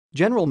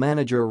General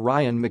manager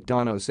Ryan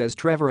McDonough says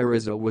Trevor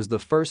Ariza was the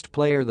first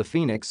player the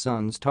Phoenix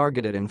Suns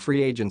targeted in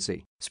free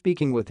agency,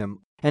 speaking with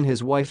him and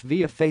his wife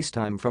via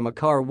FaceTime from a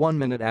car 1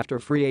 minute after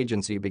free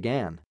agency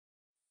began.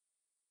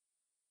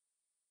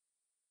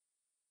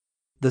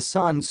 The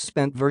Suns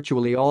spent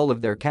virtually all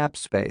of their cap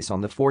space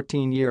on the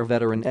 14-year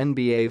veteran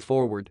NBA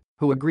forward,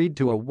 who agreed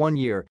to a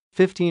 1-year,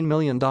 $15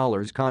 million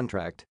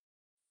contract.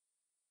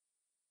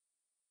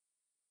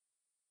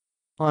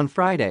 On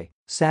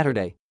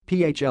Saturday,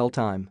 PHL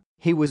time,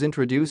 he was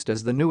introduced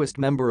as the newest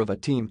member of a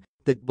team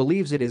that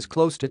believes it is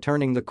close to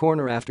turning the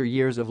corner after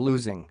years of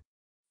losing.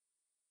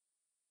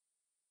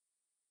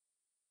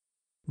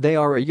 "They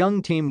are a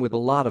young team with a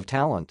lot of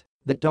talent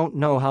that don't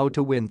know how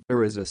to win,"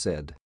 Ariza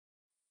said.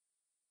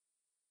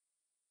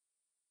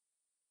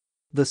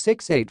 The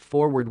 6'8"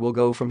 forward will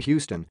go from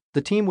Houston,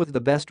 the team with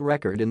the best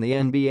record in the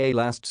NBA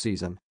last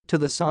season, to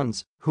the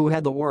Suns, who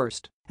had the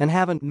worst and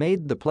haven't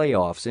made the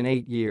playoffs in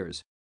 8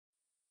 years.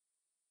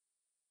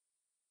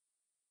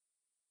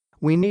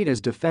 "We need his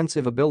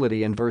defensive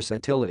ability and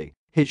versatility,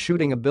 his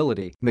shooting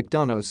ability,"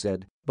 McDonough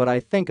said, "but I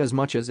think as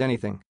much as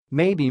anything,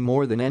 maybe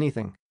more than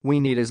anything, we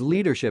need his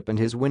leadership and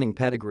his winning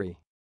pedigree."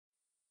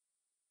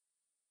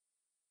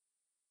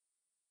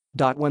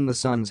 When the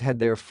Suns had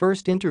their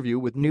first interview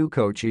with new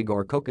coach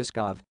Igor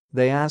Kokoskov,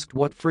 they asked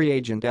what free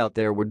agent out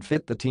there would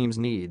fit the team's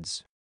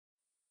needs.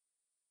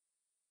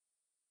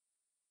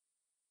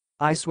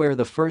 "I swear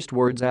the first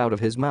words out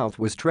of his mouth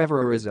was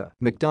Trevor Ariza,"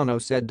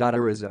 McDonough said.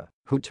 Ariza,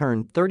 who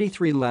turned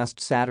 33 last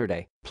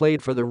Saturday,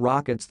 played for the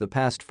Rockets the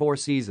past 4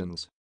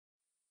 seasons.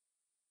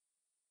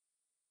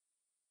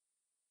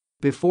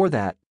 Before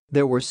that,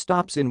 there were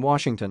stops in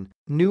Washington,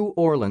 New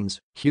Orleans,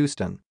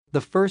 Houston,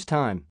 the first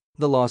time,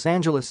 the Los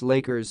Angeles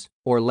Lakers,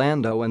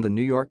 Orlando and the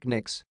New York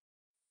Knicks.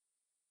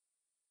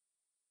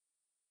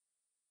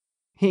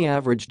 He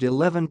averaged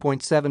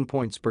 11.7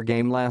 points per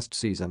game last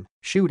season,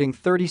 shooting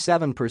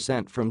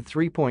 37% from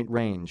three-point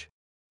range.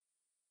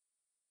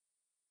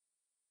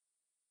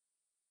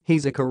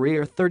 He's a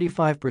career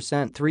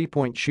 35%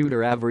 three-point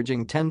shooter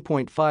averaging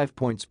 10.5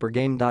 points per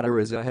game.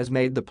 Ariza has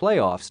made the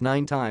playoffs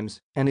 9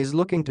 times and is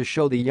looking to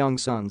show the young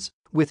Suns,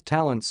 with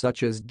talent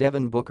such as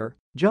Devin Booker,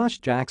 Josh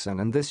Jackson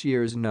and this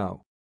year's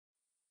No.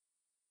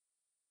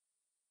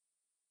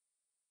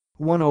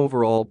 1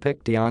 overall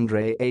pick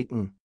DeAndre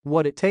Ayton,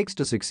 what it takes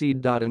to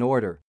succeed. In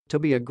order to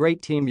be a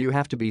great team you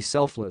have to be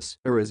selfless,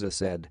 Ariza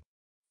said.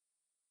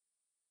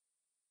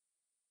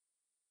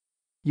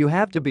 You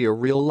have to be a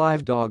real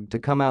live dog to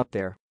come out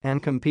there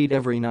and compete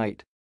every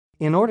night.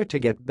 In order to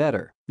get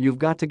better, you've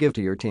got to give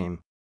to your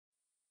team.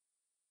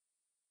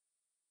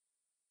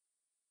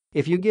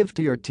 If you give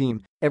to your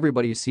team,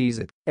 everybody sees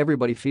it,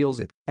 everybody feels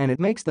it, and it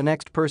makes the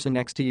next person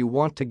next to you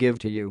want to give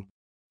to you.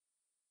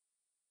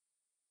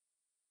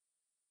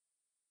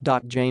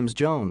 James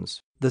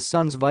Jones, the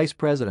Suns' vice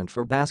president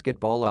for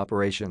basketball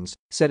operations,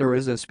 said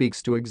Ariza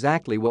speaks to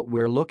exactly what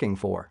we're looking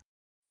for.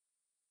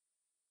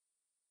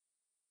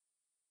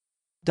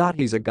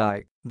 He's a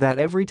guy that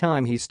every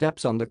time he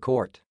steps on the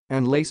court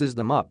and laces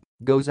them up,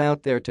 goes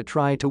out there to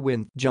try to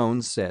win,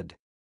 Jones said.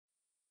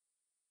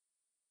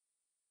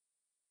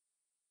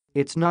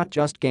 It's not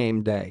just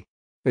game day.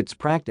 It's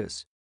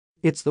practice.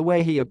 It's the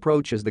way he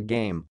approaches the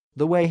game,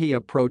 the way he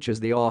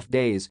approaches the off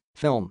days,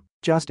 film,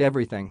 just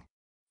everything.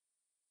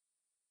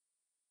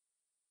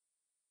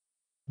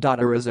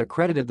 Ariza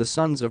credited the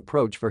Suns'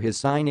 approach for his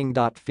signing.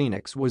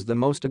 Phoenix was the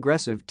most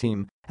aggressive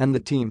team and the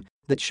team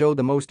that showed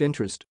the most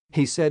interest,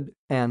 he said,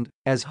 and,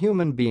 as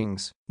human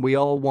beings, we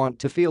all want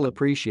to feel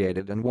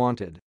appreciated and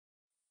wanted.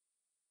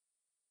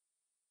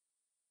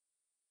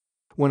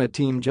 When a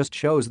team just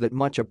shows that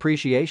much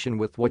appreciation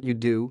with what you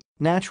do,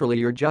 naturally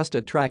you're just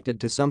attracted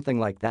to something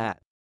like that.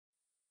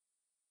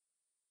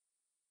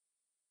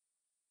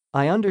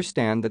 I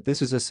understand that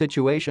this is a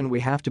situation we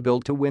have to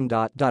build to win.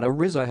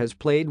 Ariza has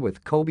played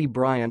with Kobe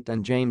Bryant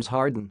and James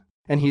Harden,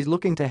 and he's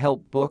looking to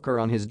help Booker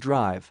on his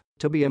drive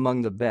to be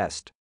among the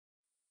best.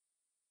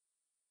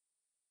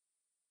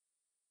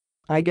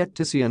 I get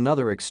to see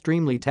another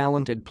extremely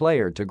talented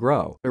player to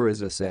grow,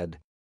 Ariza said.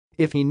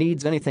 If he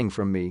needs anything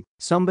from me,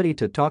 somebody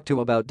to talk to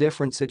about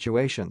different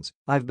situations,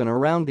 I've been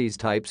around these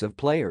types of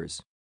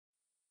players.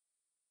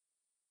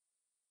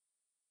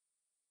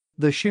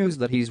 The shoes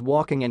that he's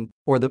walking in,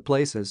 or the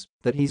places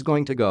that he's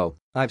going to go,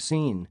 I've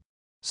seen.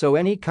 So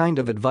any kind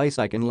of advice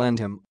I can lend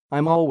him,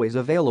 I'm always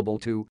available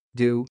to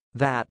do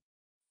that.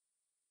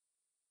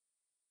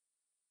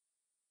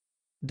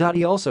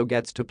 He also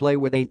gets to play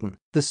with Ayton,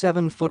 the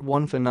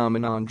 7'1"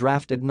 phenomenon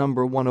drafted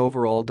number 1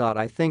 overall.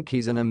 I think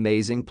he's an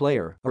amazing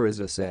player,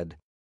 Ariza said.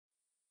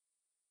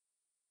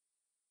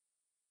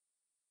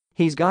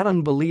 He's got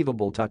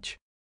unbelievable touch.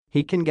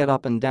 He can get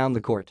up and down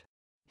the court.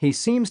 He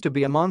seems to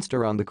be a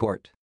monster on the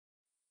court.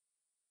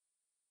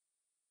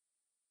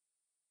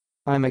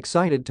 I'm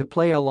excited to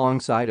play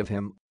alongside of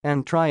him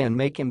and try and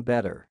make him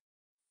better.